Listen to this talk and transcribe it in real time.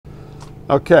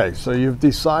Okay, so you've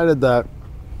decided that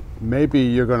maybe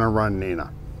you're going to run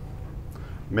Nina.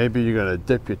 Maybe you're going to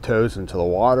dip your toes into the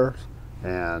water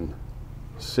and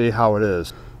see how it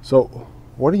is. So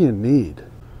what do you need?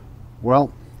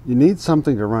 Well, you need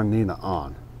something to run Nina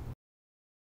on.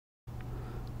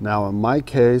 Now in my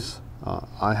case,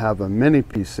 I have a mini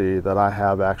PC that I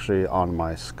have actually on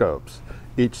my scopes.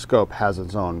 Each scope has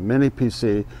its own mini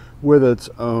PC with its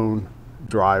own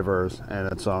drivers and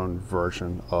its own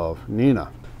version of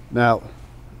Nina. Now,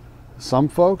 some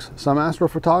folks, some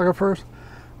astrophotographers,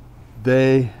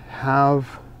 they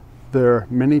have their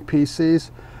mini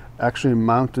PCs actually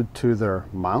mounted to their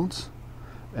mounts,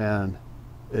 and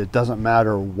it doesn't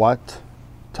matter what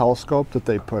telescope that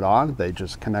they put on, they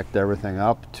just connect everything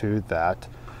up to that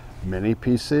mini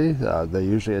PC. They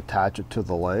usually attach it to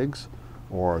the legs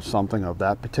or something of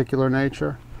that particular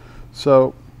nature.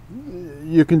 So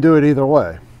you can do it either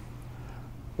way.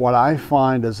 What I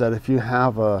find is that if you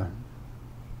have a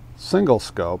single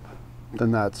scope,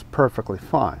 then that's perfectly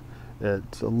fine.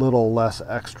 It's a little less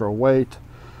extra weight,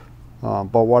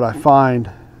 but what I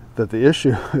find that the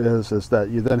issue is that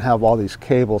you then have all these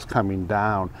cables coming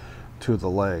down to the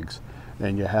legs,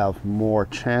 and you have more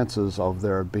chances of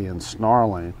there being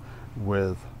snarling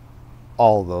with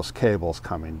all of those cables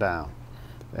coming down,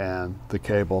 and the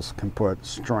cables can put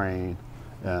strain,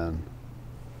 and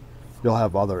you'll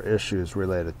have other issues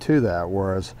related to that.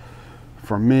 Whereas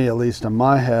for me, at least in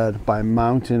my head, by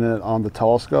mounting it on the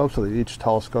telescope so that each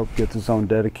telescope gets its own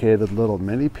dedicated little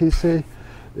mini PC,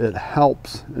 it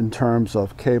helps in terms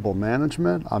of cable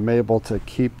management. I'm able to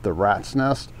keep the rat's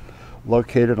nest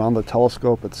located on the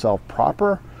telescope itself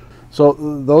proper. So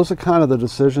those are kind of the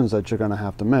decisions that you're going to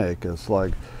have to make. It's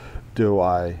like, do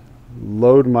I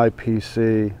load my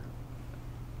PC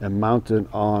and mount it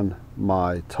on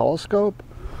my telescope,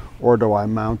 or do I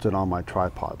mount it on my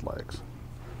tripod legs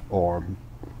or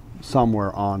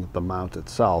somewhere on the mount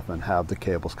itself and have the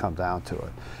cables come down to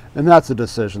it? And that's a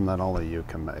decision that only you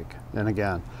can make. And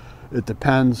again, it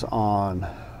depends on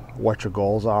what your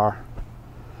goals are.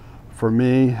 For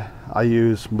me, I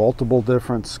use multiple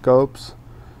different scopes.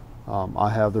 I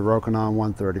have the Rokinon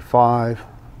 135.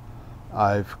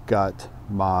 I've got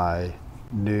my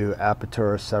new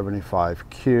Apertura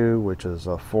 75Q, which is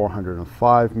a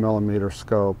 405 millimeter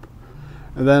scope.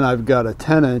 And then I've got a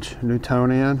 10-inch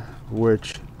Newtonian,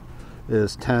 which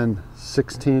is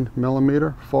 10-16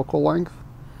 millimeter focal length.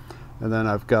 And then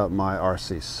I've got my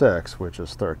RC6, which is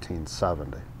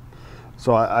 1370.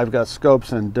 So I've got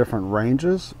scopes in different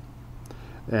ranges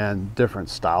and different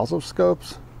styles of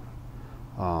scopes,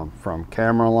 from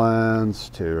camera lens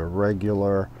to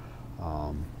regular.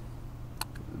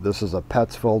 This is a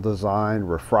Petzval design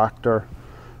refractor,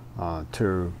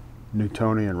 to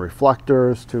Newtonian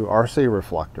reflectors to RC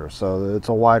reflectors. So it's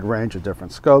a wide range of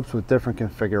different scopes with different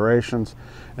configurations,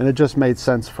 and it just made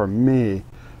sense for me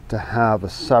to have a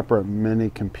separate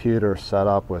mini computer set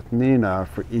up with Nina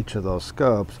for each of those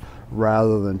scopes,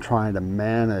 rather than trying to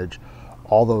manage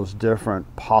all those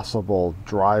different possible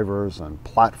drivers and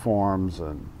platforms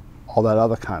and all that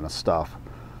other kind of stuff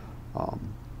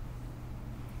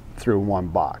through one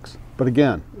box. But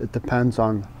again, it depends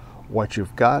on what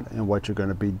you've got and what you're going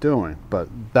to be doing. But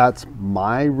that's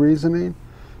my reasoning,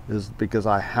 is because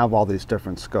I have all these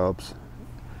different scopes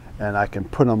and I can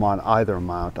put them on either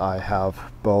mount. I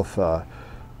have both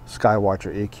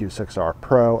Skywatcher EQ6R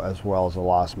Pro as well as a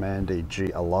Lost Mandy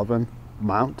G11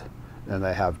 mount, and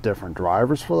they have different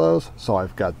drivers for those. So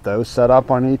I've got those set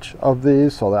up on each of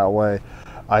these, so that way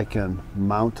I can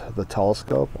mount the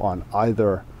telescope on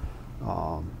either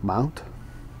mount.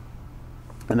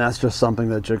 And that's just something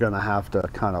that you're going to have to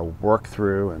kind of work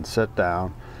through and sit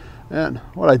down. And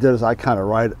what I did is I kind of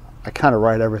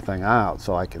write everything out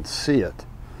so I can see it,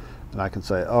 and I can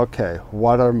say, okay,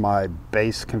 what are my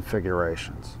base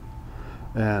configurations?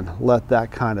 And let that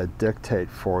kind of dictate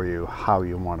for you how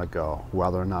you want to go,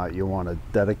 whether or not you want to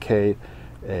dedicate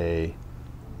a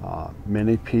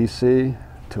mini PC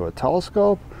to a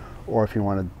telescope, or if you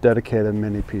want to dedicate a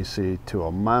mini PC to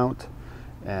a mount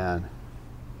and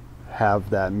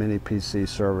have that mini PC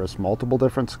service multiple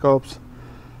different scopes.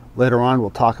 Later on,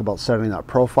 we'll talk about setting up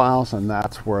profiles, and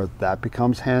that's where that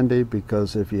becomes handy,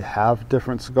 because if you have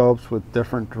different scopes with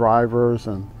different drivers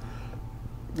and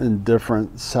in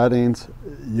different settings,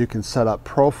 you can set up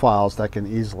profiles that can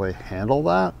easily handle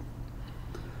that.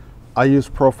 I use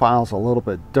profiles a little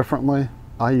bit differently.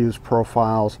 I use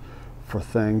profiles for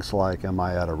things like, am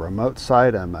I at a remote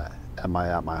site? Am I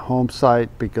at my home site?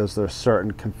 Because there's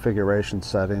certain configuration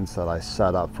settings that I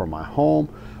set up for my home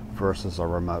versus a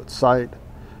remote site.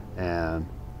 And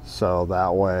so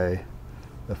that way,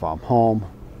 if I'm home,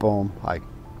 boom, I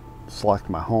select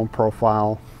my home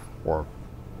profile,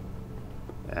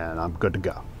 and I'm good to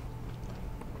go.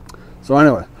 So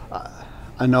anyway,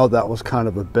 I know that was kind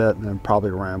of a bit and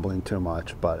probably rambling too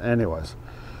much, but anyways,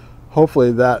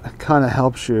 hopefully that kind of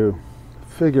helps you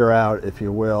figure out, if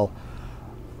you will,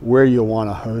 where you want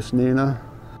to host Nina.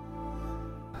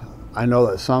 I know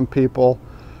that some people,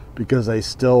 because they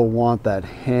still want that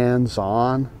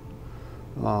hands-on,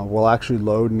 will actually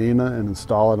load Nina and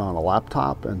install it on a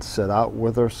laptop and sit out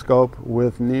with their scope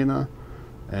with Nina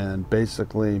and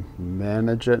basically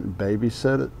manage it and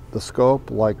babysit it, the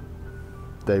scope, like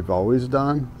they've always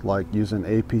done, like using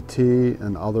APT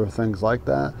and other things like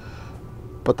that.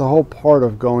 But the whole part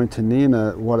of going to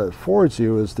Nina, what it affords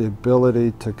you is the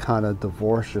ability to kind of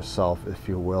divorce yourself, if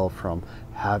you will, from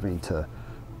having to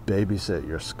babysit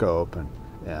your scope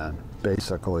and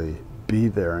basically be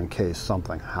there in case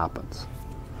something happens.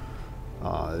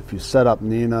 If you set up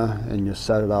Nina and you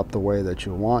set it up the way that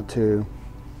you want to,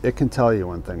 it can tell you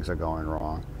when things are going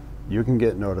wrong. You can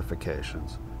get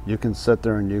notifications. You can sit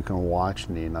there and you can watch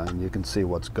Nina and you can see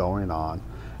what's going on.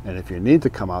 And if you need to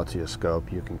come out to your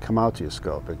scope, you can come out to your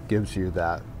scope. It gives you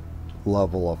that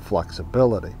level of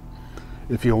flexibility.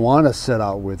 If you want to sit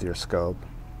out with your scope,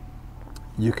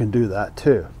 you can do that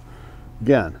too.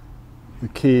 Again, the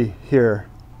key here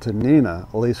to Nina,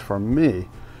 at least for me,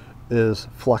 is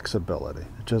flexibility.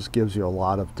 It just gives you a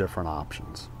lot of different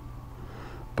options.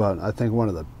 But I think one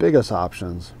of the biggest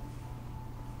options,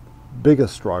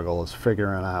 biggest struggle, is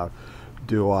figuring out,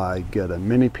 do I get a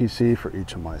mini PC for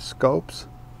each of my scopes,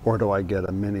 or do I get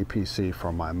a mini PC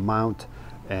for my mount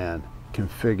and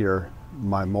configure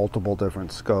my multiple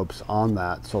different scopes on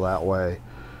that, so that way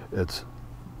it's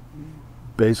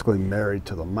basically married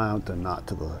to the mount and not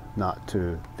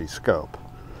to the scope?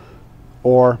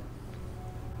 Or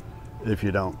if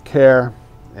you don't care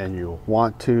and you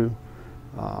want to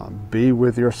be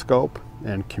with your scope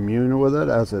and commune with it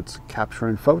as it's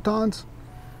capturing photons,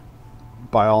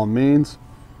 by all means,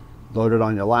 load it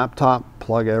on your laptop,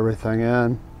 plug everything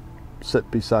in, sit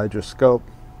beside your scope,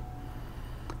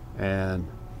 and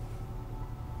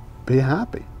be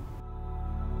happy.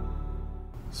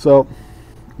 So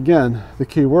again, the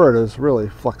key word is really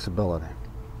flexibility.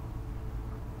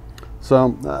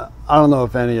 So I don't know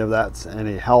if any of that's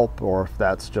any help or if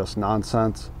that's just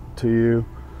nonsense to you,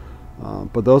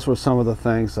 but those were some of the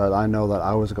things that I know that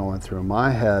I was going through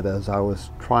my head as I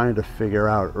was trying to figure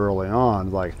out early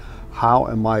on, like, how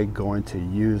am I going to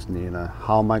use Nina?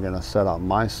 How am I going to set up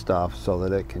my stuff so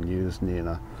that it can use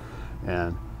Nina?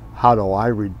 And how do I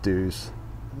reduce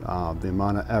the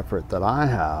amount of effort that I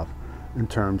have in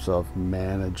terms of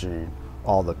managing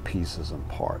all the pieces and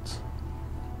parts?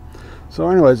 So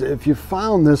anyways, if you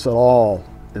found this at all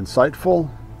insightful,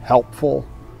 helpful,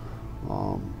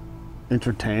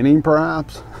 entertaining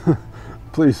perhaps,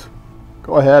 please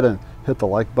go ahead and hit the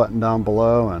like button down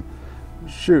below. And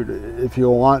shoot, if you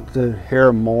want to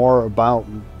hear more about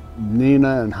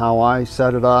Nina and how I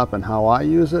set it up and how I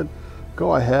use it,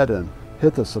 go ahead and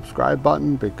hit the subscribe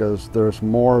button, because there's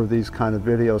more of these kind of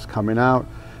videos coming out.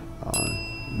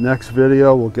 Next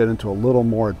video, we'll get into a little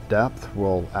more depth.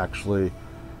 We'll actually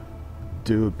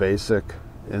do a basic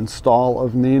install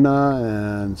of Nina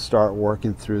and start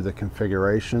working through the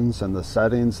configurations and the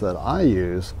settings that I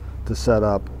use to set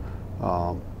up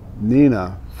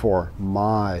Nina for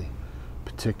my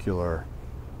particular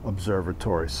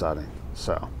observatory setting.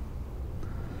 So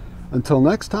until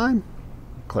next time,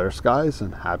 clear skies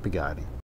and happy guiding.